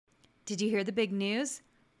Did you hear the big news?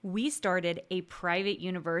 We started a private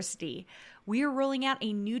university. We are rolling out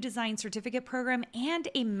a new design certificate program and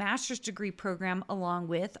a master's degree program along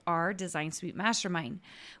with our Design Suite Mastermind.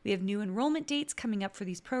 We have new enrollment dates coming up for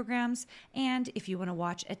these programs. And if you want to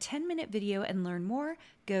watch a 10-minute video and learn more,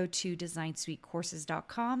 go to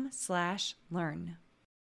designsuitecourses.com/learn.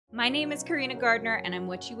 My name is Karina Gardner, and I'm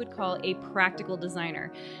what you would call a practical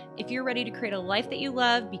designer. If you're ready to create a life that you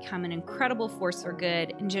love, become an incredible force for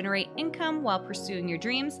good, and generate income while pursuing your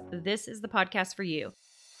dreams, this is the podcast for you.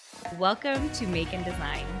 Welcome to Make and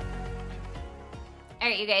Design. All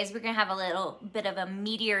right, you guys, we're going to have a little bit of a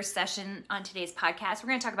meatier session on today's podcast. We're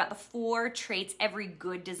going to talk about the 4 traits every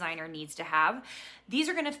good designer needs to have. These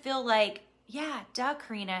are going to feel like, yeah, duh,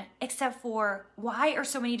 Karina, except for why are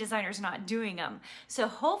so many designers not doing them? So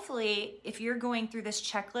hopefully, if you're going through this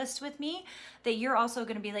checklist with me, that you're also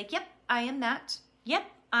going to be like, yep, I am that. Yep,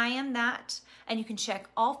 I am that. And you can check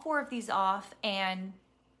all 4 of these off and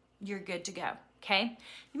you're good to go, okay?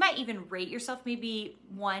 You might even rate yourself maybe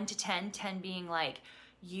 1 to 10, 10 being like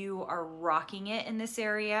you are rocking it in this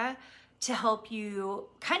area, to help you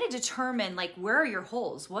kind of determine like where are your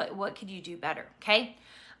holes? What could you do better, okay?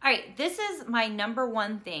 All right, this is my number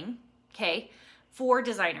 1 thing, okay, for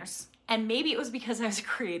designers. And maybe it was because I was a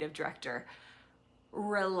creative director.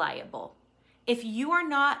 Reliable. If you are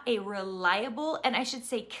not a reliable, and I should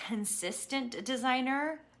say consistent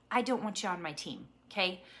designer, I don't want you on my team,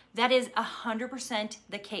 okay? That is 100%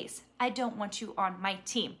 the case. I don't want you on my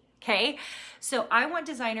team, okay? So I want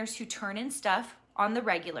designers who turn in stuff on the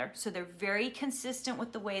regular, so they're very consistent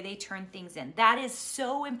with the way they turn things in. That is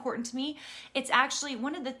so important to me. It's actually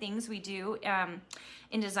one of the things we do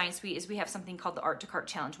in Design Suite is we have something called the Art to Cart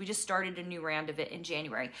Challenge. We just started a new round of it in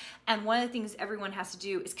January. And one of the things everyone has to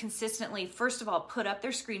do is consistently, first of all, put up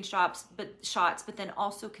their screenshots, but then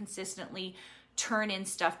also consistently turn in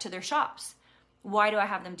stuff to their shops. Why do I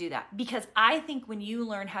have them do that? Because I think when you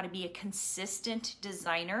learn how to be a consistent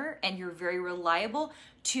designer and you're very reliable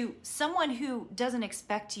to someone who doesn't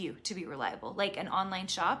expect you to be reliable, like an online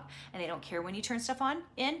shop, and they don't care when you turn stuff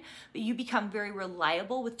in, but you become very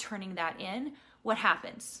reliable with turning that in, what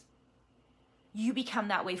happens? You become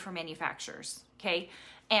that way for manufacturers, okay?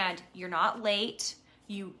 And you're not late,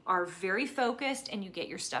 you are very focused, and you get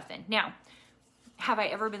your stuff in. Now, have I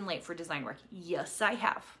ever been late for design work? Yes, I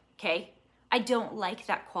have, okay? I don't like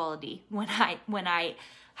that quality when I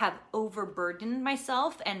have overburdened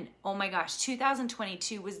myself. And oh my gosh,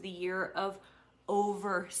 2022 was the year of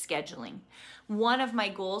over scheduling. One of my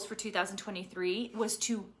goals for 2023 was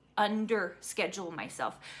to under schedule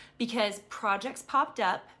myself because projects popped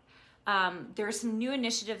up. There are some new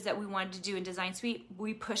initiatives that we wanted to do in Design Suite.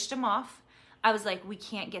 We pushed them off. I was like, we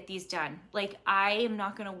can't get these done. Like, I am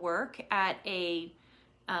not going to work at a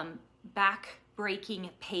back-breaking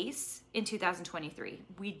pace in 2023.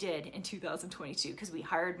 We did in 2022 because we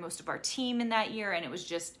hired most of our team in that year and it was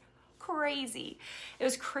just crazy. It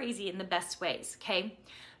was crazy in the best ways, okay?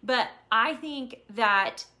 But I think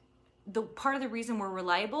that the part of the reason we're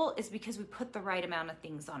reliable is because we put the right amount of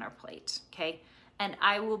things on our plate, okay? And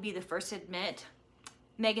I will be the first to admit,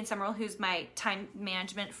 Megan Summerall, who's my time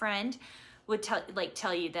management friend, would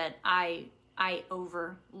tell you that I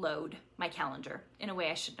overload my calendar in a way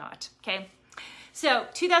I should not, okay? So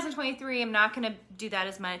 2023, I'm not going to do that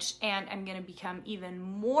as much, and I'm going to become even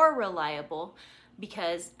more reliable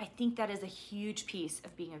because I think that is a huge piece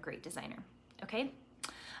of being a great designer, okay?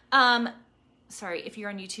 Sorry, if you're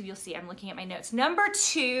on YouTube, you'll see I'm looking at my notes. Number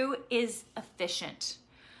 2 is efficient.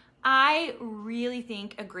 I really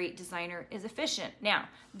think a great designer is efficient. Now,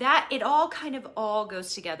 that it all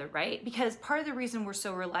goes together, right? Because part of the reason we're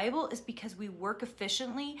so reliable is because we work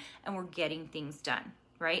efficiently and we're getting things done,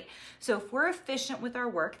 right? So if we're efficient with our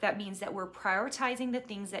work, that means that we're prioritizing the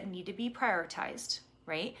things that need to be prioritized,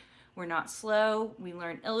 right? We're not slow. We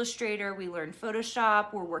learn Illustrator, we learn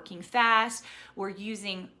Photoshop, we're working fast. We're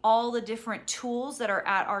using all the different tools that are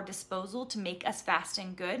at our disposal to make us fast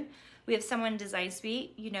and good. We have someone in Design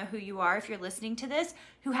Suite, you know who you are if you're listening to this,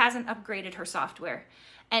 who hasn't upgraded her software.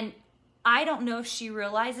 And I don't know if she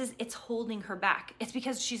realizes it's holding her back. It's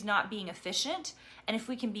because she's not being efficient. And if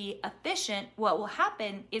we can be efficient, what will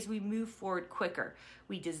happen is we move forward quicker.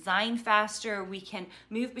 We design faster. We can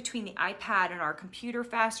move between the iPad and our computer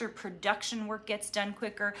faster. Production work gets done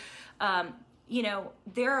quicker.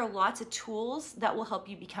 There are lots of tools that will help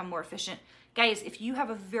you become more efficient. Guys, if you have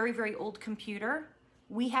a very, very old computer,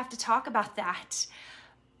 we have to talk about that.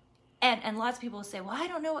 And lots of people will say, well, I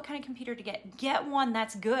don't know what kind of computer to get. Get one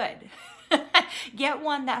that's good. Get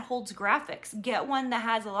one that holds graphics. Get one that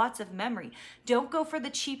has lots of memory. Don't go for the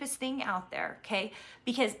cheapest thing out there, okay?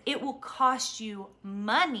 Because it will cost you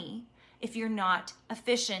money if you're not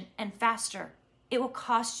efficient and faster. It will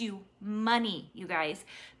cost you money, you guys.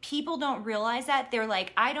 People don't realize that. They're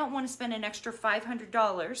like, I don't want to spend an extra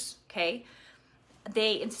 $500, okay?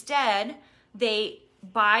 Instead, they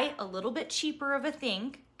buy a little bit cheaper of a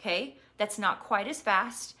thing, okay, that's not quite as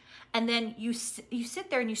fast, and then you sit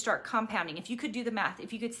there and you start compounding. If you could do the math,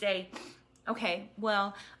 if you could say, okay,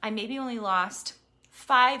 well, I maybe only lost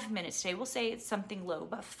 5 minutes today. We'll say it's something low,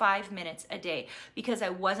 but 5 minutes a day because I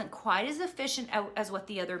wasn't quite as efficient as what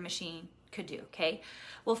the other machine could do, okay?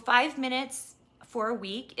 Well, 5 minutes for a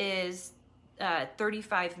week is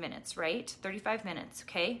 35 minutes, right? 35 minutes,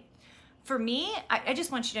 okay? For me, I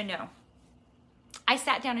just want you to know, I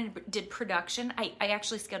sat down and did production. I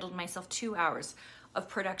actually scheduled myself 2 hours of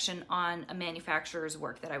production on a manufacturer's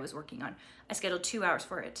work that I was working on. I scheduled 2 hours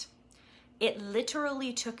for it. It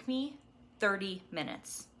literally took me 30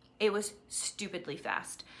 minutes. It was stupidly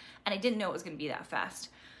fast. And I didn't know it was going to be that fast.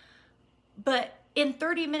 But in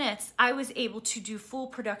 30 minutes, I was able to do full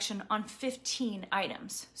production on 15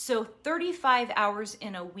 items. So 35 hours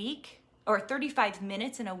in a week, or 35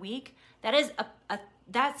 minutes in a week, that is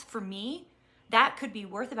that's for me, that could be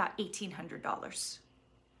worth about $1,800.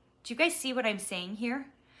 Do you guys see what I'm saying here?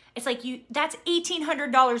 It's like that's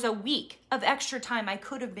 $1,800 a week of extra time I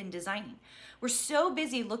could have been designing. We're so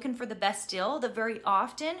busy looking for the best deal that very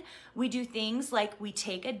often we do things like we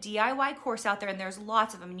take a DIY course out there, and there's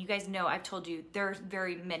lots of them. And you guys know, I've told you, there's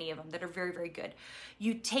very many of them that are very, very good.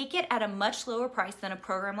 You take it at a much lower price than a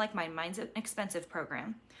program like mine. Mine's an expensive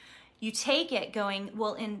program. You take it going,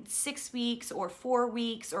 well, in 6 weeks or 4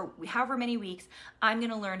 weeks or however many weeks, I'm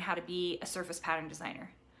going to learn how to be a surface pattern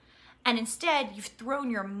designer. And instead, you've thrown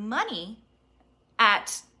your money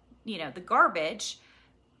at, the garbage.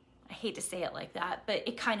 I hate to say it like that, but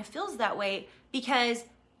it kind of feels that way because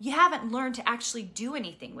you haven't learned to actually do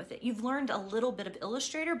anything with it. You've learned a little bit of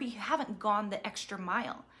Illustrator, but you haven't gone the extra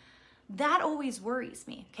mile. That always worries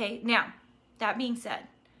me, okay? Now, that being said,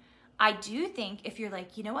 I do think if you're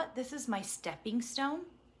like, you know what, this is my stepping stone.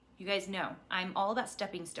 You guys know I'm all about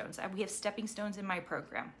stepping stones. We have stepping stones in my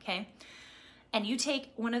program, okay? And you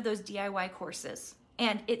take one of those DIY courses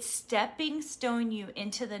and it's stepping stone you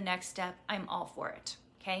into the next step, I'm all for it,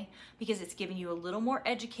 okay? Because it's giving you a little more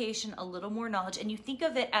education, a little more knowledge, and you think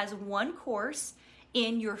of it as one course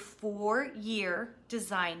in your 4-year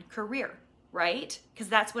design career, right? Because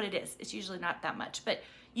that's what it is. It's usually not that much, but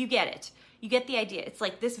you get it. You get the idea. It's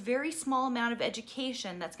like this very small amount of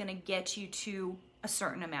education that's going to get you to a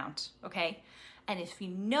certain amount, okay? And if you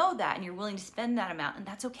know that and you're willing to spend that amount, and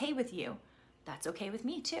that's okay with you, that's okay with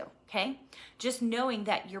me too, okay? Just knowing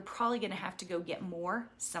that you're probably going to have to go get more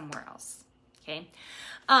somewhere else, okay?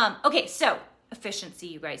 Okay, so efficiency,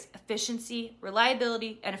 you guys. Efficiency,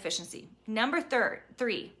 reliability, and efficiency. Number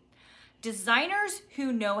 3, designers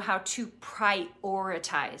who know how to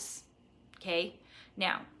prioritize, okay?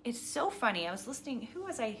 Now, it's so funny. I was listening, who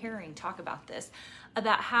was I hearing talk about this?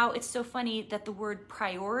 About how it's so funny that the word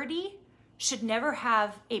priority should never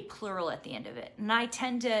have a plural at the end of it. And I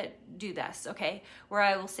tend to do this, okay? Where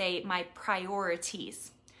I will say my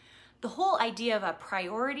priorities. The whole idea of a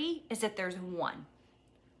priority is that there's one.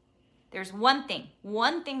 There's one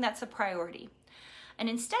thing that's a priority. And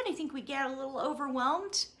instead, I think we get a little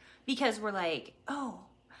overwhelmed because we're like, oh,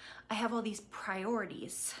 I have all these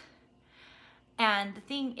priorities. And the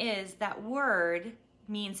thing is, that word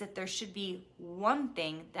means that there should be one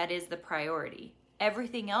thing that is the priority.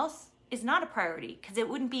 Everything else is not a priority because it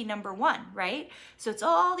wouldn't be number 1, right? So it's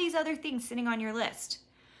all these other things sitting on your list.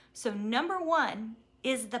 So number 1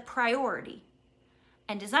 is the priority.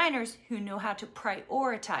 And designers who know how to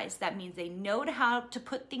prioritize, that means they know how to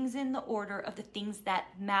put things in the order of the things that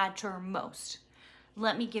matter most.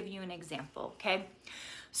 Let me give you an example, okay?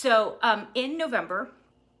 So in November,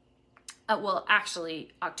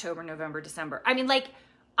 actually October, November, December.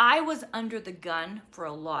 I was under the gun for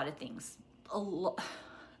a lot of things.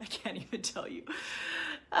 I can't even tell you.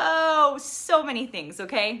 Oh, so many things,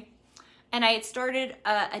 okay? And I had started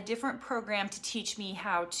a different program to teach me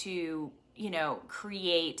how to,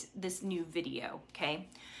 create this new video, okay?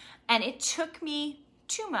 And it took me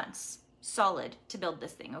 2 months solid to build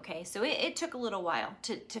this thing, okay? So it took a little while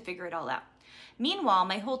to figure it all out. Meanwhile,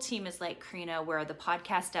 my whole team is like, Karina, where are the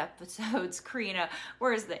podcast episodes? Karina,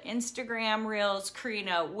 where's the Instagram reels?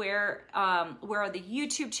 Karina, where are the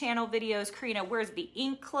YouTube channel videos? Karina, where's the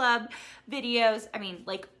Ink Club videos?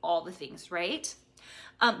 All the things, right?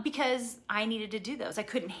 Because I needed to do those. I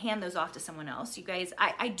couldn't hand those off to someone else. You guys,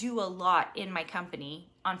 I do a lot in my company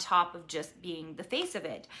on top of just being the face of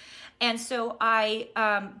it. And so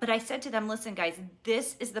but I said to them, listen, guys,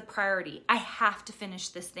 this is the priority. I have to finish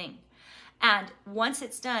this thing. And once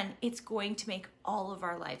it's done, it's going to make all of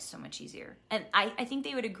our lives so much easier. And I think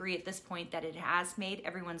they would agree at this point that it has made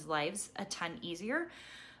everyone's lives a ton easier.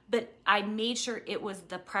 But I made sure it was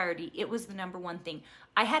the priority. It was the number one thing.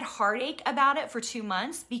 I had heartache about it for 2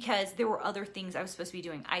 months because there were other things I was supposed to be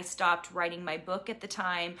doing. I stopped writing my book at the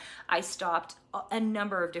time. I stopped a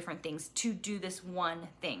number of different things to do this one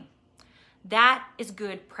thing. That is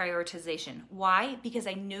good prioritization. Why? Because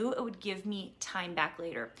I knew it would give me time back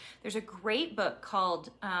later. There's a great book called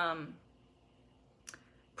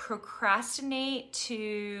Procrastinate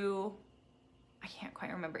to, I can't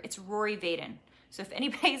quite remember. It's Rory Vaden. So if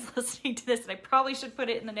anybody's listening to this, and I probably should put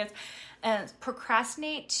it in the notes,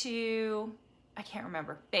 Procrastinate to, I can't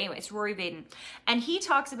remember. But anyway, it's Rory Vaden. And he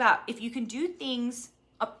talks about if you can do things,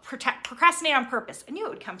 procrastinate on purpose. I knew it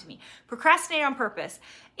would come to me. Procrastinate on purpose.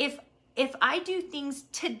 If I do things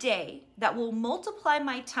today that will multiply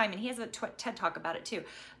my time, and he has a TED Talk about it too,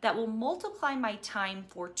 that will multiply my time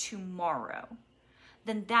for tomorrow,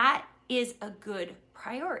 then that is a good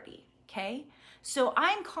priority, okay? So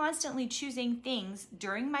I'm constantly choosing things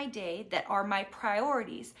during my day that are my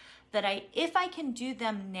priorities that if I can do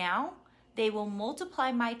them now, they will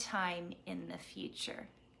multiply my time in the future,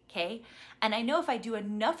 okay? And I know if I do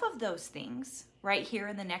enough of those things right here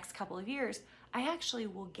in the next couple of years, I actually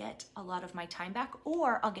will get a lot of my time back,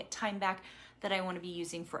 or I'll get time back that I want to be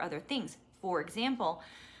using for other things. For example,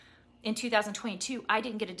 in 2022, I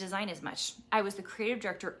didn't get to design as much. I was the creative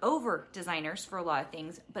director over designers for a lot of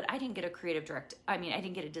things, but I didn't get I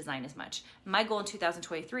didn't get to design as much. My goal in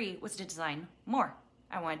 2023 was to design more.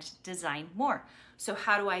 I wanted to design more. So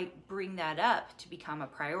how do I bring that up to become a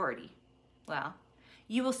priority? Well,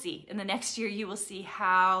 you will see in the next year, you will see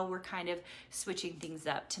how we're kind of switching things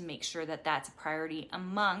up to make sure that that's a priority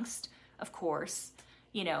amongst, of course,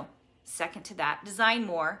 second to that, design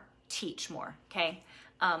more, teach more, okay?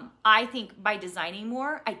 I think by designing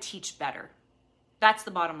more, I teach better. That's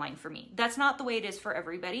the bottom line for me. That's not the way it is for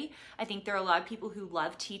everybody. I think there are a lot of people who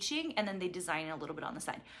love teaching and then they design a little bit on the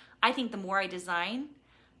side. I think the more I design,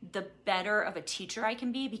 the better of a teacher I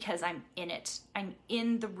can be because I'm in it. I'm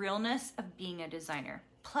in the realness of being a designer.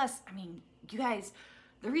 Plus, you guys,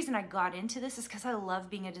 the reason I got into this is because I love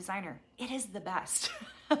being a designer. It is the best.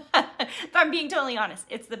 If I'm being totally honest,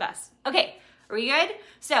 it's the best. Okay, are we good?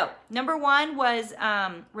 So number 1 was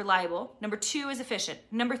reliable. Number 2 is efficient.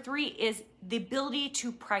 Number 3 is the ability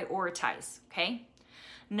to prioritize, okay?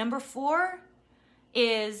 Number 4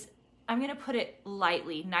 is, I'm going to put it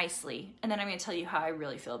lightly, nicely, and then I'm going to tell you how I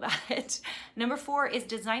really feel about it. Number 4 is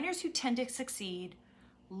designers who tend to succeed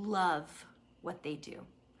love what they do.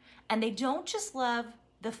 And they don't just love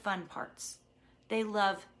the fun parts. They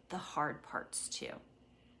love the hard parts too.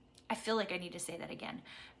 I feel like I need to say that again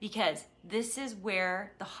because this is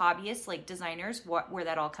where the hobbyists, like designers, where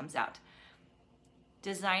that all comes out.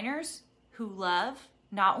 Designers who love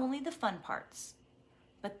not only the fun parts,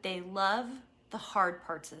 but they love the hard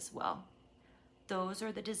parts as well. Those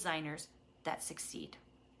are the designers that succeed.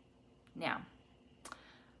 Now,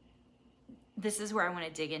 this is where I want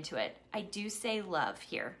to dig into it. I do say love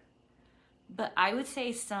here, but I would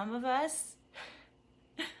say some of us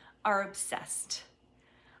are obsessed.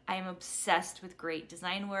 I am obsessed with great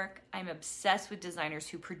design work. I'm obsessed with designers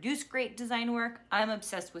who produce great design work. I'm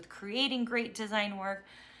obsessed with creating great design work.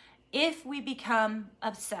 If we become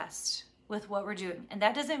obsessed with what we're doing, and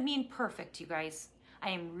that doesn't mean perfect, you guys. I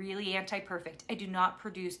am really anti-perfect. I do not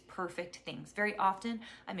produce perfect things. Very often,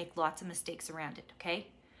 I make lots of mistakes around it, okay?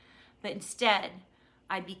 But instead,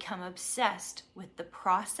 I become obsessed with the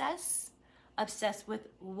process, obsessed with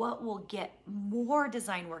what will get more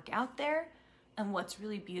design work out there and what's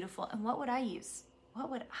really beautiful and what would I use? What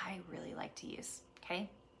would I really like to use, okay?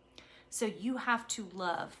 So you have to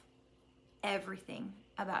love everything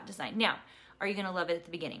about design. Now, are you gonna love it at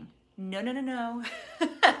the beginning? No.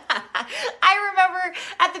 I remember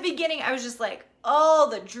at the beginning, I was just like, oh,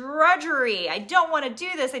 the drudgery. I don't want to do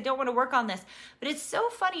this. I don't want to work on this. But it's so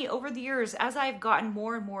funny over the years, as I've gotten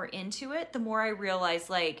more and more into it, the more I realize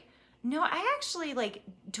no, I actually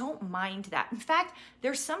don't mind that. In fact,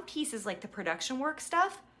 there's some pieces like the production work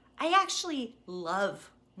stuff, I actually love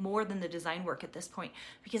more than the design work at this point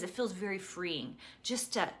because it feels very freeing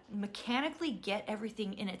just to mechanically get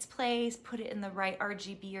everything in its place, put it in the right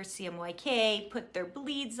RGB or CMYK, put their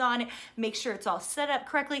bleeds on it, make sure it's all set up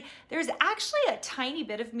correctly. There's actually a tiny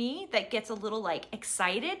bit of me that gets a little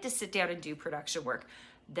excited to sit down and do production work.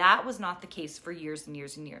 That was not the case for years and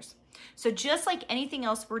years and years. So just like anything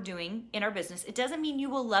else we're doing in our business, it doesn't mean you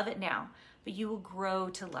will love it now, but you will grow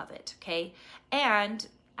to love it, okay? And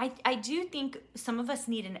I do think some of us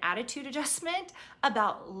need an attitude adjustment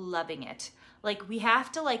about loving it. Like we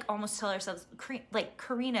have to like almost tell ourselves, like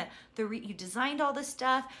Karina, you designed all this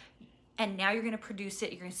stuff, and now you're going to produce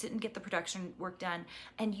it. You're going to sit and get the production work done,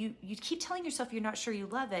 and you keep telling yourself you're not sure you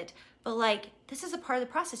love it, but like this is a part of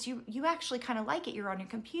the process. You actually kind of like it. You're on your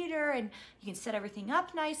computer and you can set everything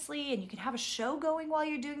up nicely, and you can have a show going while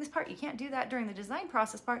you're doing this part. You can't do that during the design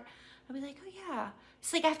process part. I'll be like, oh yeah.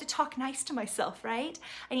 It's like I have to talk nice to myself, right?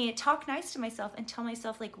 I need to talk nice to myself and tell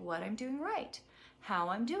myself like what I'm doing right, how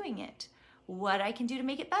I'm doing it, what I can do to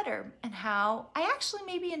make it better, and how I actually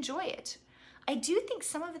maybe enjoy it. I do think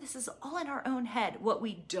some of this is all in our own head, what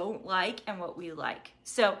we don't like and what we like.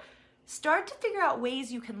 So start to figure out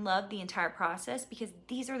ways you can love the entire process, because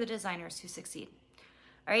these are the designers who succeed.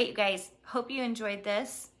 All right, you guys, hope you enjoyed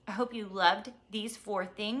this. I hope you loved these 4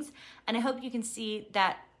 things, and I hope you can see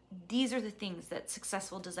that these are the things that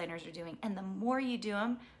successful designers are doing. And the more you do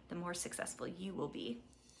them, the more successful you will be.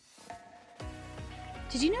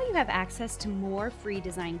 Did you know you have access to more free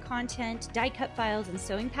design content, die cut files, and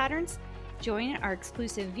sewing patterns? Join our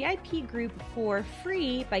exclusive VIP group for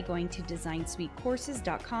free by going to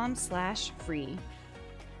designsweetcourses.com/free.